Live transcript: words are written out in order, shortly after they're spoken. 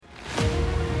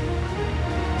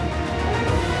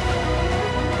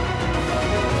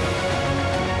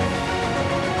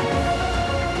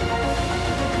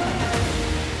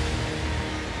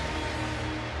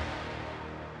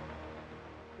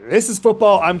This is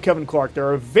football. I'm Kevin Clark.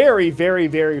 There are very, very,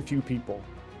 very few people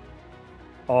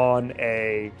on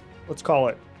let's call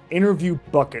it, interview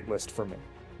bucket list for me.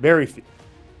 Very few.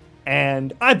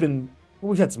 And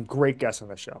we've had some great guests on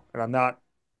the show, and I'm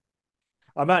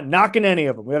not knocking any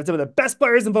of them. We have some of the best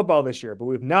players in football this year, but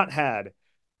we've not had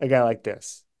a guy like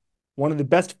this. One of the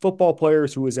best football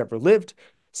players who has ever lived,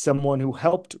 someone who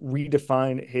helped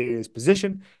redefine his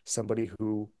position, somebody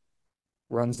who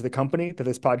runs the company that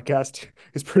this podcast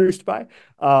is produced by.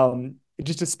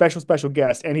 Just a special, special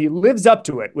guest. And he lives up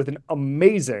to it with an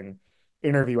amazing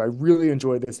interview. I really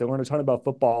enjoyed this. I learned a ton about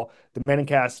football. The Manning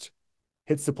Cast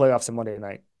hits the playoffs on Monday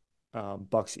night.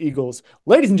 Bucks, Eagles.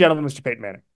 Ladies and gentlemen, Mr. Peyton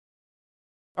Manning.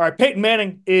 All right, Peyton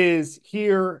Manning is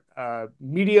here,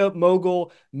 media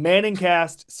mogul, Manning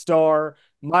Cast star,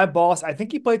 my boss. I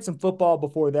think he played some football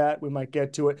before that. We might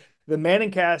get to it. The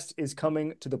Manning Cast is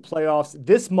coming to the playoffs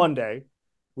this Monday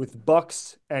with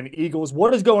Bucks and Eagles.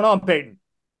 What is going on, Peyton?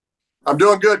 I'm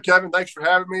doing good, Kevin. Thanks for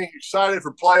having me. Excited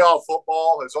for playoff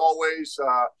football, as always.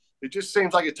 It just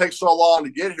seems like it takes so long to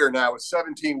get here now. With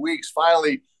 17 weeks,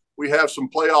 finally we have some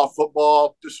playoff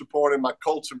football. Disappointed my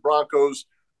Colts and Broncos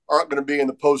aren't going to be in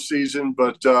the postseason,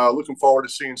 but looking forward to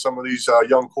seeing some of these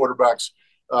young quarterbacks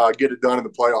get it done in the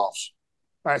playoffs.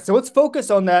 All right, so let's focus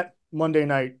on that Monday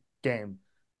night game.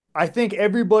 I think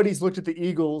everybody's looked at the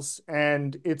Eagles,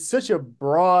 and it's such a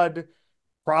broad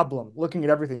problem looking at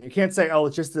everything. You can't say, oh,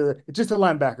 it's just a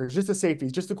linebacker, it's just a safety,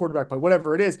 it's just a quarterback play,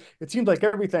 whatever it is. It seems like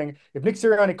everything. If Nick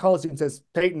Sirianni calls you and says,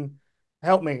 Peyton,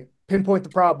 help me pinpoint the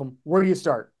problem, where do you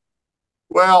start?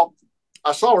 Well,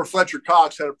 I saw where Fletcher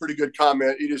Cox had a pretty good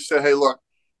comment. He just said, hey, look,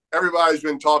 everybody's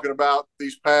been talking about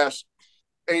these past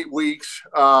 8 weeks,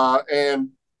 and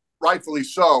rightfully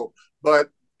so. But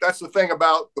that's the thing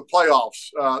about the playoffs.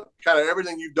 Kind of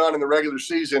everything you've done in the regular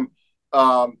season,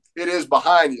 it is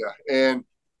behind you. And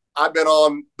I've been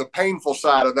on the painful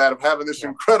side of that, of having this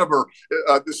incredible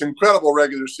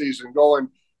regular season, going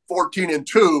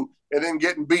 14-2, and then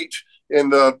getting beat in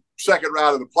the second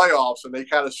round of the playoffs. And they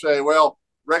kind of say, well,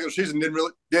 regular season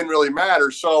didn't really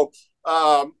matter. So,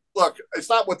 look,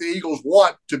 it's not what the Eagles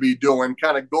want to be doing,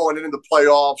 kind of going into the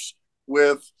playoffs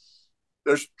with –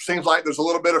 seems like there's a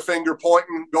little bit of finger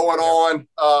pointing going on.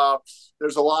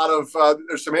 There's a lot of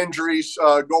there's some injuries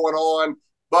going on.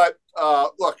 But,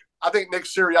 look, I think Nick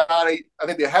Sirianni, I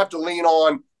think they have to lean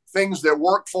on things that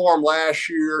worked for him last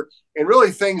year and really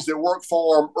things that worked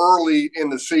for him early in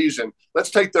the season.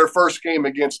 Let's take their first game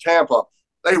against Tampa.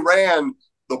 They ran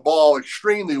the ball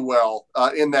extremely well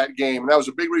in that game, and that was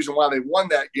a big reason why they won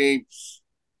that game.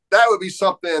 That would be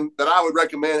something that I would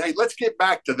recommend. Hey, let's get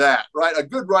back to that, right? A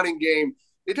good running game,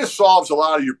 it just solves a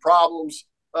lot of your problems,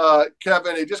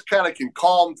 Kevin. It just kind of can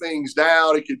calm things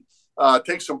down. It could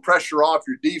take some pressure off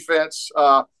your defense.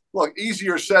 Look,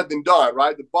 easier said than done,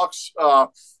 right? The Bucks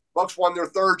won their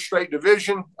third straight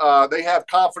division. They have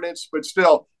confidence, but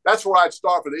still, that's where I'd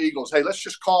start for the Eagles. Hey, let's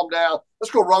just calm down.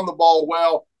 Let's go run the ball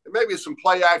well, and maybe some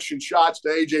play action shots to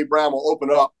A.J. Brown will open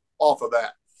up off of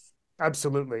that.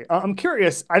 Absolutely. I'm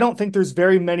curious. I don't think there's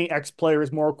very many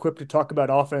ex-players more equipped to talk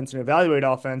about offense and evaluate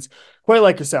offense, quite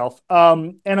like yourself.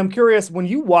 And I'm curious, when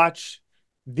you watch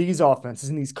these offenses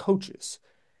and these coaches,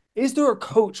 is there a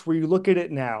coach where you look at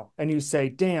it now and you say,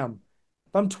 damn,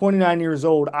 if I'm 29 years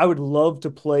old, I would love to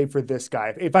play for this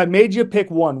guy? If I made you pick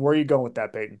one, where are you going with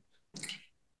that, Peyton?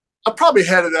 I probably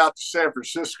headed out to San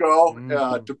Francisco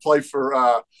to play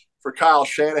for Kyle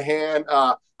Shanahan.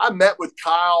 I met with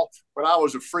Kyle when I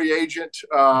was a free agent.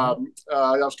 I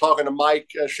was talking to Mike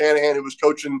Shanahan, who was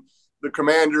coaching the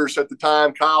Commanders at the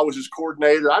time. Kyle was his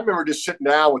coordinator. I remember just sitting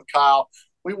down with Kyle.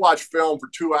 We watched film for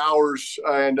 2 hours,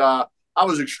 and I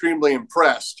was extremely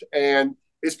impressed. And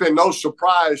it's been no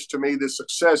surprise to me the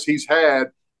success he's had,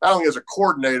 not only as a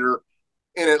coordinator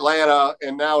in Atlanta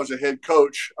and now as a head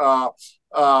coach.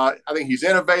 I think he's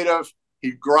innovative.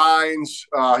 He grinds.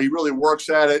 He really works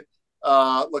at it.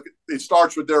 Look, it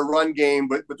starts with their run game,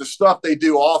 but the stuff they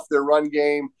do off their run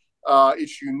game,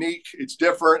 it's unique. It's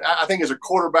different. I think as a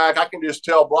quarterback, I can just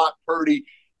tell Brock Purdy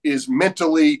is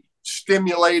mentally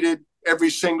stimulated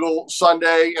every single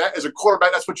Sunday. As a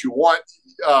quarterback, that's what you want.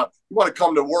 You want to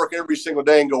come to work every single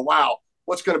day and go, wow,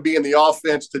 what's going to be in the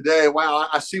offense today? Wow,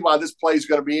 I see why this play is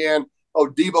going to be in. Oh,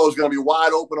 Debo is going to be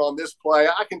wide open on this play.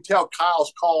 I can tell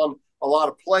Kyle's calling a lot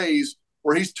of plays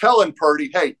where he's telling Purdy,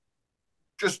 hey,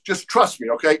 just trust me,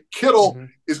 okay? Kittle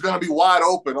is going to be wide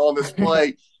open on this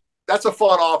play. That's a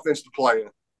fun offense to play in.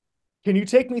 Can you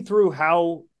take me through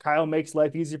how Kyle makes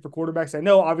life easier for quarterbacks? I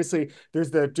know, obviously, there's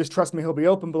the just trust me, he'll be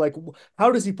open, but like,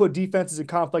 how does he put defenses in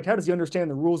conflict? How does he understand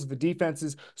the rules of the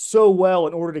defenses so well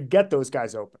in order to get those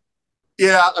guys open?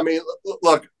 Yeah, I mean,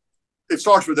 look, it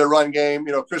starts with their run game.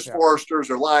 Chris Forrester's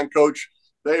their line coach.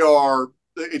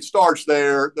 It starts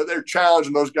there. They're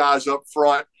challenging those guys up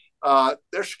front.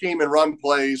 They're scheming run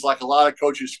plays like a lot of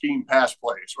coaches scheme pass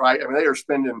plays, right? I mean, they are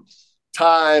spending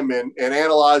time and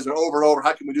analyzing over and over.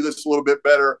 How can we do this a little bit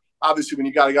better? Obviously, when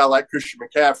you got a guy like Christian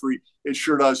McCaffrey, it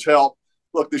sure does help.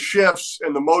 Look, the shifts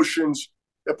and the motions,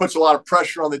 it puts a lot of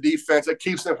pressure on the defense. It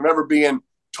keeps them from ever being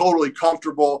totally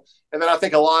comfortable. And then I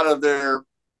think a lot of their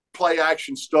play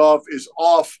action stuff is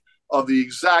off of the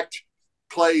exact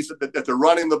plays that they're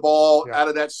running the ball out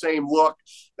of that same look.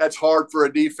 That's hard for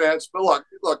a defense. But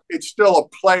look, it's still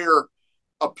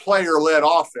a player-led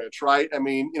offense, right? I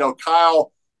mean,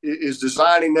 Kyle is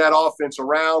designing that offense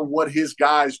around what his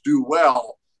guys do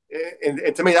well.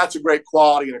 And to me, that's a great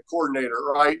quality in a coordinator,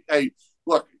 right? Hey,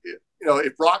 look,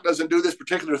 if Brock doesn't do this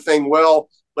particular thing well,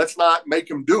 let's not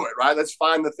make him do it, right? Let's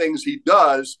find the things he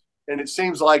does. And it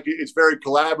seems like it's very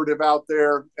collaborative out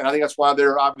there. And I think that's why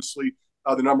they're obviously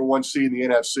the number one seed in the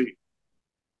NFC.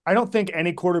 I don't think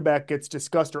any quarterback gets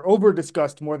discussed or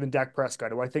over-discussed more than Dak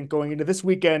Prescott, who I think going into this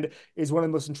weekend is one of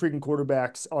the most intriguing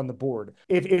quarterbacks on the board.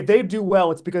 If they do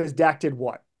well, it's because Dak did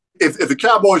what? If the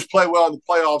Cowboys play well in the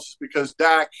playoffs, it's because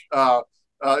Dak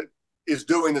is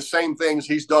doing the same things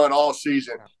he's done all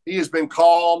season. He has been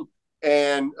calm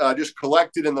and just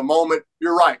collected in the moment.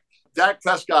 You're right. Dak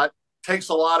Prescott takes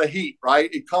a lot of heat, right?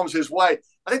 It comes his way.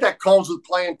 I think that comes with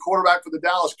playing quarterback for the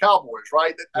Dallas Cowboys,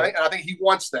 right? I think he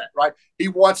wants that, right? He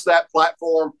wants that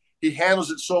platform. He handles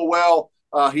it so well.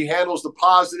 He handles the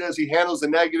positives. He handles the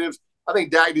negatives. I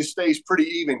think Dak just stays pretty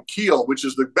even keel, which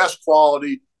is the best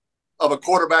quality of a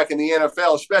quarterback in the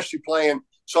NFL, especially playing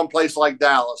someplace like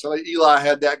Dallas. I think Eli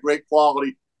had that great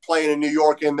quality playing in New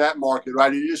York in that market,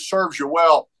 right? It just serves you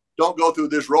well. Don't go through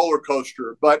this roller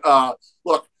coaster. But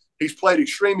look, he's played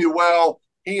extremely well.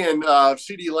 He and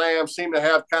CeeDee Lamb seem to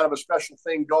have kind of a special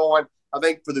thing going. I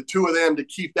think for the two of them to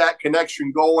keep that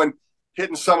connection going,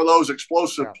 hitting some of those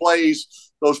explosive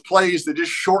plays, those plays that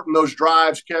just shorten those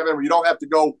drives, Kevin, where you don't have to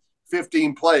go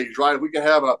 15 plays, right? If we can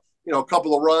have a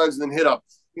couple of runs and then hit a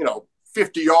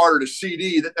 50-yarder to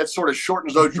CD, that sort of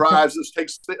shortens those drives. This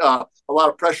takes a lot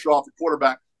of pressure off the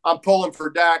quarterback. I'm pulling for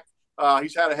Dak.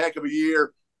 He's had a heck of a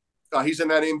year. He's in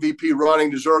that MVP running,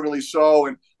 deservingly so,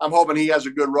 and I'm hoping he has a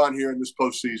good run here in this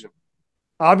postseason.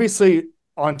 Obviously,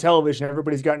 on television,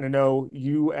 everybody's gotten to know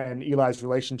you and Eli's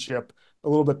relationship a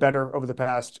little bit better over the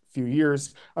past few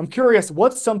years. I'm curious,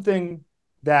 what's something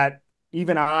that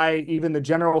even the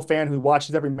general fan who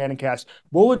watches every Manning cast,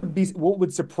 what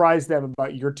would surprise them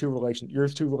about your two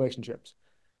relationships?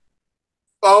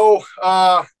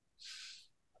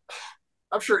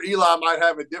 I'm sure Eli might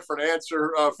have a different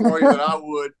answer for you than I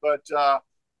would, but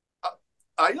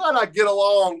Eli and I get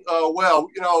along well.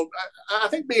 I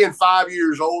think being 5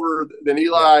 years older than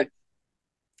Eli,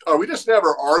 we just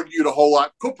never argued a whole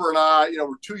lot. Cooper and I,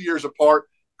 we're 2 years apart.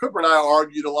 Cooper and I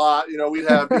argued a lot. We'd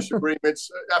have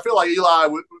disagreements. I feel like Eli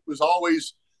was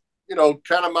always,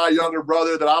 kind of my younger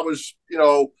brother that I was,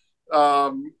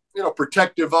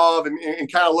 protective of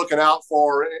and kind of looking out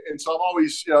for. And so I've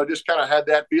always, just kind of had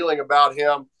that feeling about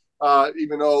him,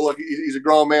 even though, look, he's a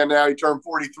grown man now. He turned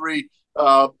 43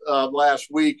 last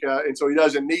week, and so he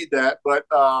doesn't need that. But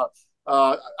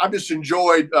I've just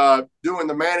enjoyed doing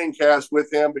the Manning cast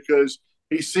with him because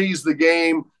he sees the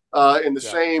game in the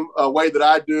same way that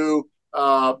I do.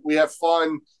 We have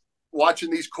fun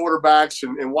watching these quarterbacks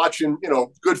and watching,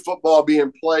 good football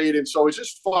being played. And so it's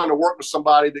just fun to work with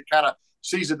somebody that kind of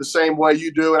sees it the same way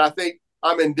you do. And I think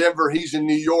I'm in Denver. He's in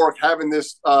New York having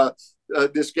this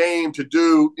game to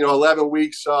do, 11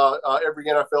 weeks every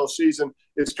NFL season.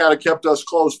 It's kind of kept us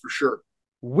close for sure.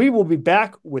 We will be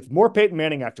back with more Peyton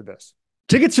Manning after this.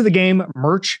 Tickets to the game,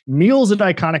 merch, meals at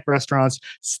iconic restaurants,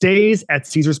 stays at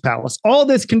Caesar's Palace. All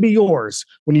this can be yours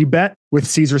when you bet with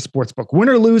Caesars Sportsbook. Win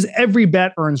or lose, every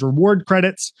bet earns reward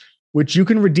credits, which you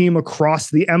can redeem across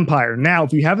the empire. Now,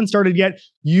 if you haven't started yet,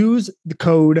 use the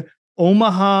code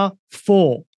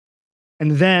OMAHAFULL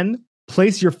and then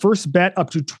place your first bet up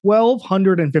to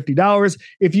 $1,250.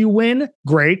 If you win,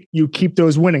 great, you keep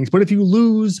those winnings. But if you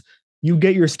lose, you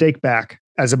get your stake back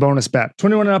as a bonus bet.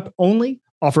 21 and up only.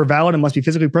 Offer valid and must be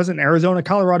physically present in Arizona,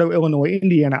 Colorado, Illinois,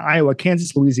 Indiana, Iowa,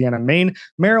 Kansas, Louisiana, Maine,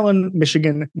 Maryland,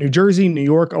 Michigan, New Jersey, New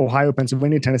York, Ohio,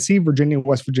 Pennsylvania, Tennessee, Virginia,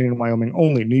 West Virginia, and Wyoming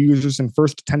only. New users and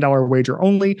first $10 wager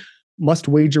only. Must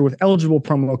wager with eligible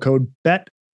promo code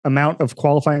Amount of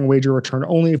qualifying wager return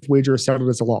only if wager is settled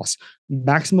as a loss.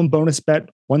 Maximum bonus bet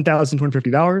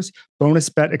 $1,250. Bonus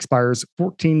bet expires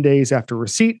 14 days after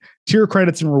receipt. Tier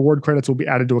credits and reward credits will be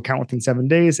added to account within 7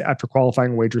 days after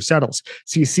qualifying wager settles.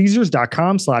 See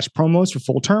Caesars.com/promos for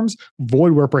full terms.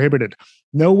 Void where prohibited.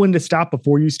 Know when to stop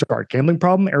before you start. Gambling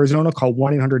problem? Arizona, call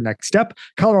 1-800-NEXT-STEP.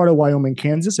 Colorado, Wyoming,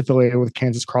 Kansas, affiliated with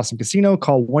Kansas Crossing Casino,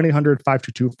 call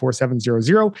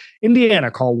 1-800-522-4700. Indiana,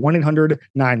 call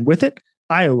 1-800-9-WITH-IT.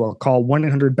 Iowa, call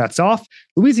 1-800-BETS-OFF.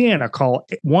 Louisiana, call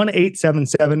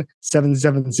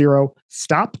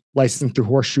 1-877-770-STOP. Licensed through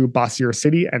Horseshoe, Bossier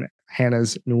City, and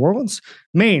Hannah's New Orleans.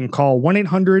 Maine, call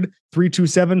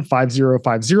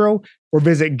 1-800-327-5050 or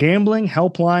visit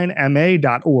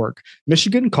gamblinghelplinema.org.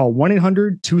 Michigan, call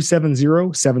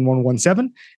 1-800-270-7117.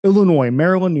 Illinois,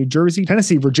 Maryland, New Jersey,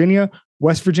 Tennessee, Virginia,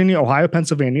 West Virginia, Ohio,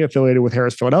 Pennsylvania, affiliated with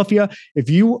Harris, Philadelphia. If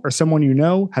you or someone you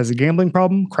know has a gambling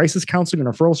problem, crisis counseling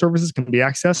and referral services can be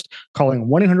accessed calling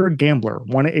 1-800-GAMBLER,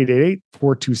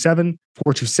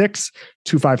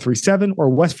 1-888-427-426-2537, or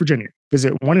West Virginia.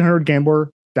 Visit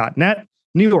 1-800-GAMBLER.net.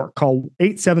 New York, call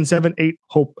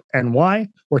 877-8-HOPE-NY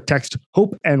or text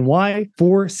HOPE-NY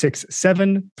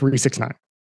 467-369.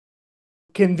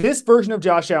 Can this version of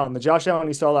Josh Allen, the Josh Allen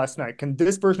you saw last night, can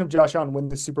this version of Josh Allen win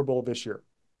the Super Bowl this year?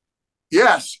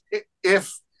 Yes,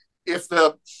 if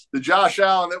the Josh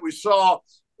Allen that we saw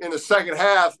in the second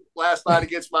half last night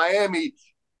against Miami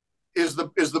is the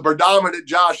predominant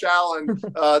Josh Allen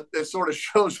that sort of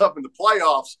shows up in the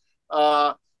playoffs.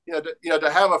 To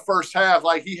have a first half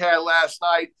like he had last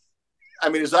night, I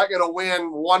mean, is that going to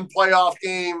win one playoff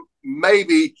game?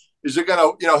 Maybe. Is it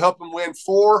going to help him win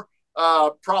four?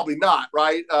 Probably not.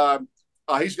 Right?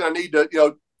 He's going to need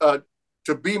to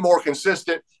to be more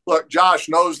consistent. Look, Josh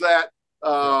knows that.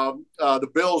 The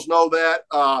Bills know that,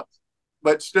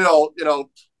 but still,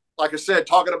 like I said,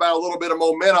 talking about a little bit of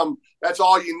momentum, that's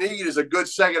all you need is a good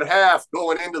second half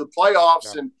going into the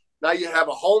playoffs. Yeah. And now you have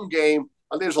a home game.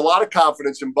 I think there's a lot of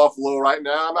confidence in Buffalo right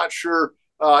now. I'm not sure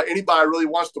anybody really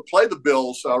wants to play the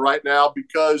Bills right now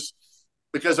because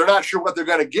they're not sure what they're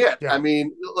going to get. Yeah. I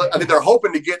mean, they're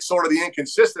hoping to get sort of the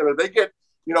inconsistent. If they get,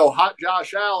 hot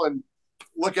Josh Allen,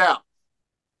 look out.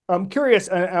 I'm curious,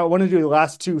 and I want to do the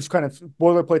last two kind of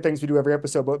boilerplate things we do every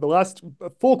episode, but the last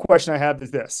full question I have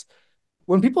is this.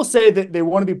 When people say that they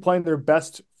want to be playing their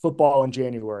best football in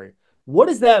January, what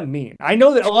does that mean? I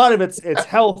know that a lot of it's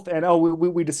health and,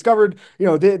 we discovered,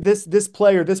 this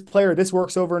player, this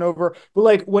works over and over. But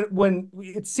like when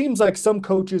it seems like some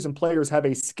coaches and players have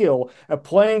a skill at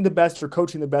playing the best or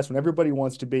coaching the best when everybody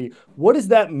wants to be, what does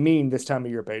that mean this time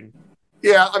of year, Peyton?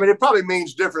 Yeah, I mean, it probably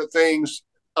means different things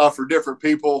for different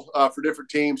people, for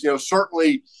different teams.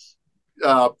 Certainly,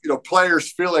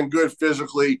 players feeling good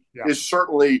physically is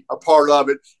certainly a part of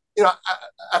it.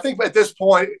 I think at this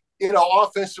point,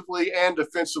 offensively and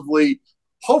defensively,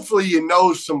 hopefully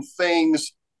some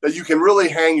things that you can really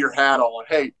hang your hat on.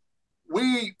 Hey,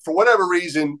 we, for whatever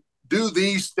reason, do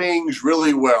these things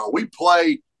really well. We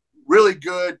play really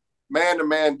good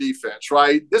man-to-man defense,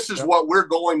 right? This is what we're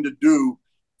going to do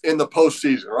in the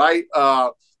postseason, right?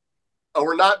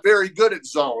 We're not very good at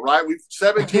zone, right? We've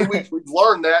 17 weeks. We've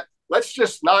learned that. Let's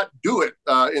just not do it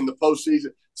in the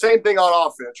postseason. Same thing on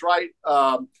offense, right?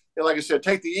 And like I said,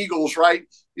 take the Eagles, right?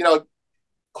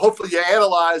 Hopefully you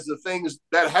analyze the things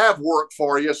that have worked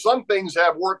for you. Some things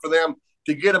have worked for them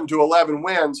to get them to 11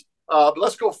 wins. But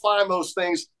let's go find those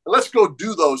things and let's go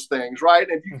do those things, right?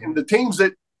 And the teams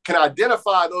that can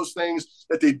identify those things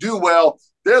that they do well,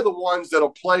 they're the ones that'll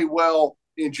play well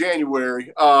in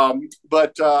January.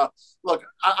 But look,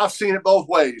 I've seen it both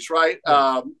ways, right?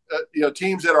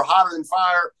 Teams that are hotter than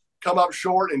fire come up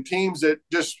short, and teams that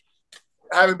just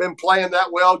haven't been playing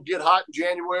that well get hot in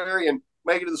January and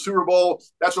make it to the Super Bowl.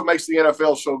 That's what makes the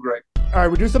NFL so great. All right,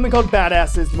 we do something called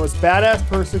Badasses. The most badass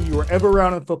person you were ever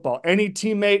around in football. Any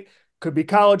teammate, could be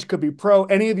college, could be pro,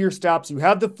 any of your stops. You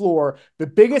have the floor. The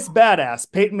biggest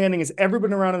badass Peyton Manning has ever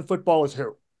been around in football is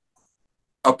who?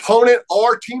 Opponent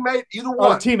or teammate, either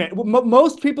one. Teammate.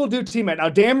 Most people do teammate. Now,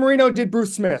 Dan Marino did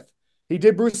Bruce Smith. He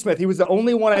did Bruce Smith. He was the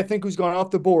only one, I think, who's gone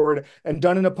off the board and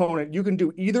done an opponent. You can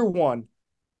do either one.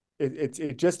 It's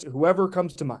just whoever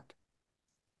comes to mind.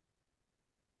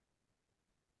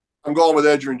 I'm going with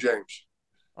Edgerrin James.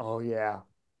 Oh, yeah.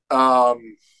 Tough,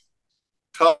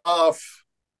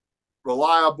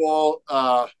 reliable.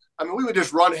 We would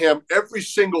just run him every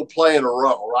single play in a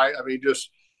row, right?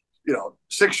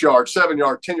 6 yards, 7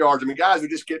 yards, 10 yards. Guys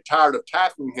would just get tired of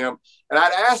tackling him. And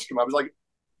I'd ask him, I'm like,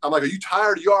 are you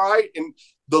tired? Are you all right? And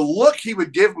the look he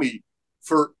would give me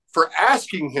for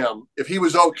asking him if he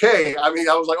was okay, I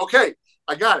was like, okay,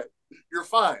 I got it. You're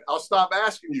fine. I'll stop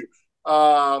asking you.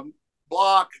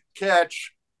 block,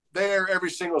 catch, there every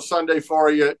single Sunday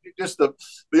for you. Just the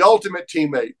ultimate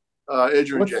teammate,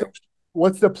 Adrian James.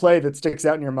 What's the play that sticks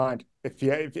out in your mind? If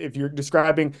you're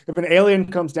describing, if an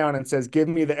alien comes down and says, "Give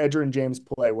me the Adrian James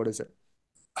play," what is it?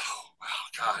 Oh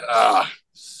God!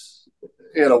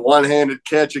 He had a one-handed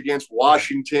catch against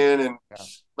Washington in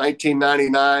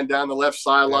 1999 down the left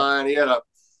sideline. He had a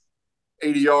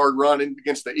 80-yard run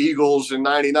against the Eagles in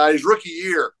 99. His rookie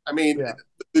year. I mean,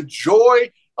 the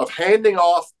joy of handing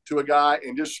off to a guy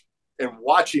and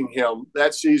watching him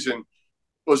that season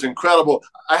was incredible.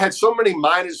 I had so many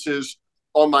minuses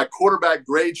on my quarterback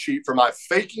grade sheet for my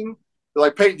faking. They're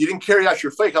like, "Peyton, you didn't carry out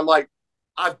your fake." I'm like,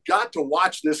 I've got to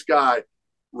watch this guy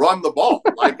run the ball.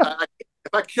 Like,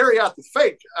 if I carry out the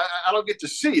fake, I don't get to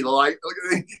see.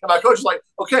 And my coach is like,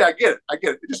 "Okay, I get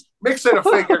it. Just mix in a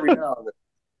fake every now and then."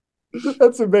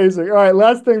 That's amazing. All right,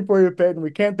 last thing for you, Peyton.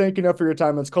 We can't thank you enough for your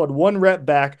time. It's called One Rep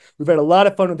Back. We've had a lot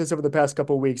of fun with this over the past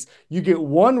couple of weeks. You get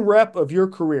one rep of your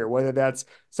career, whether that's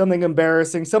something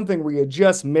embarrassing, something where you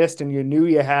just missed and you knew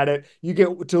you had it. You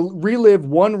get to relive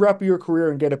one rep of your career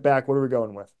and get it back. What are we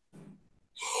going with?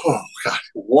 Oh, God,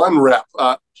 one rep.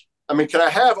 Can I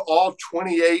have all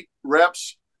 28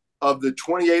 reps of the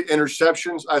 28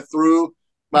 interceptions I threw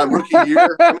my rookie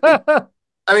year?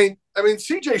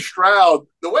 CJ Stroud,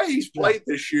 the way he's played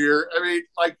this year,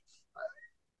 like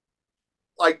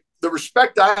the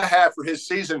respect I have for his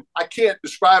season, I can't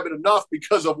describe it enough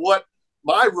because of what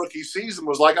my rookie season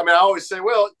was like. I always say,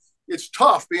 well, it's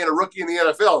tough being a rookie in the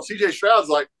NFL. CJ Stroud's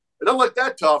like, it doesn't look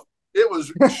that tough. It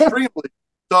was extremely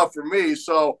tough for me.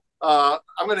 So I'm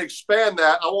going to expand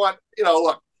that. I want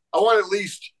at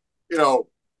least,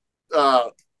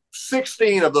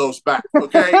 16 of those back.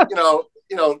 Okay.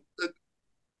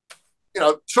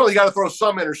 Certainly got to throw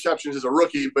some interceptions as a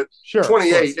rookie, but sure,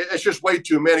 28, it's just way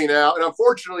too many now. And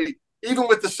unfortunately, even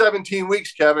with the 17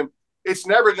 weeks, Kevin, it's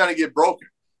never going to get broken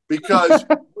because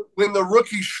when the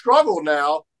rookies struggle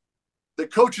now, the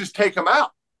coaches take them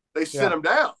out. They sit them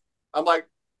down. I'm like,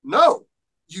 no,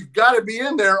 you've got to be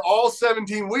in there all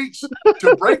 17 weeks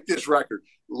to break this record.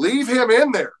 Leave him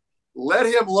in there. Let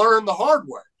him learn the hard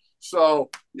way. So,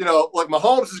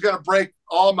 Mahomes is going to break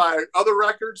all my other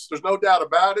records. There's no doubt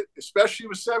about it, especially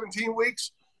with 17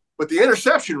 weeks. But the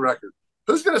interception record,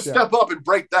 who's going to step up and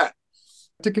break that?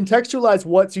 To contextualize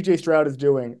what CJ Stroud is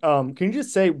doing, can you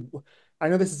just say, I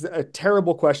know this is a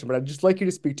terrible question, but I'd just like you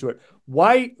to speak to it.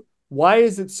 Why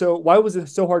was it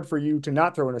so hard for you to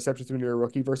not throw interceptions when you're a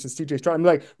rookie versus CJ Stroud?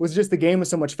 Was it just the game was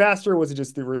so much faster? Was it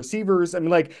just the receivers?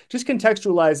 Just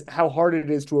contextualize how hard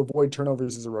it is to avoid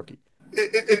turnovers as a rookie.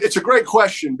 It's a great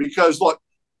question because, look,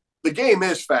 the game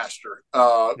is faster.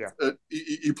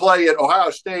 You play at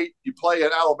Ohio State, you play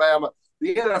at Alabama.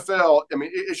 The NFL,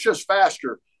 it's just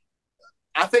faster.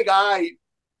 I think I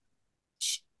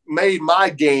made my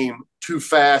game too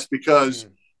fast because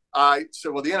I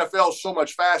said, well, the NFL is so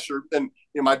much faster, then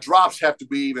my drops have to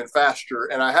be even faster,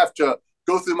 and I have to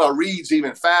go through my reads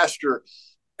even faster.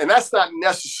 And that's not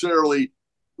necessarily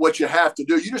what you have to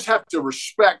do. You just have to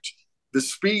respect the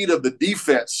speed of the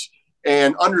defense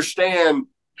and understand,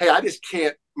 hey, I just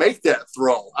can't make that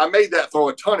throw. I made that throw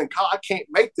a ton in college. I can't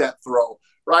make that throw,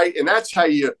 right? And that's how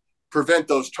you prevent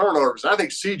those turnovers. And I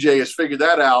think CJ has figured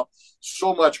that out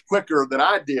so much quicker than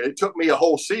I did. It took me a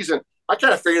whole season. I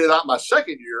kind of figured it out my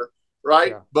second year,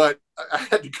 right? Yeah. But I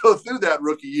had to go through that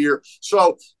rookie year.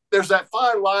 So there's that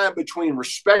fine line between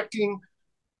respecting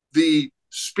the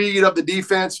speed of the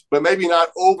defense, but maybe not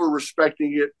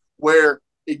over-respecting it where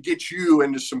it gets you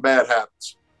into some bad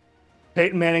habits.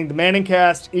 Peyton Manning, the Manning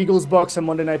Cast, Eagles Bucks on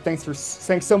Monday night. Thanks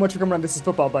so much for coming on. This is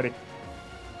Football Buddy.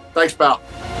 Thanks, pal.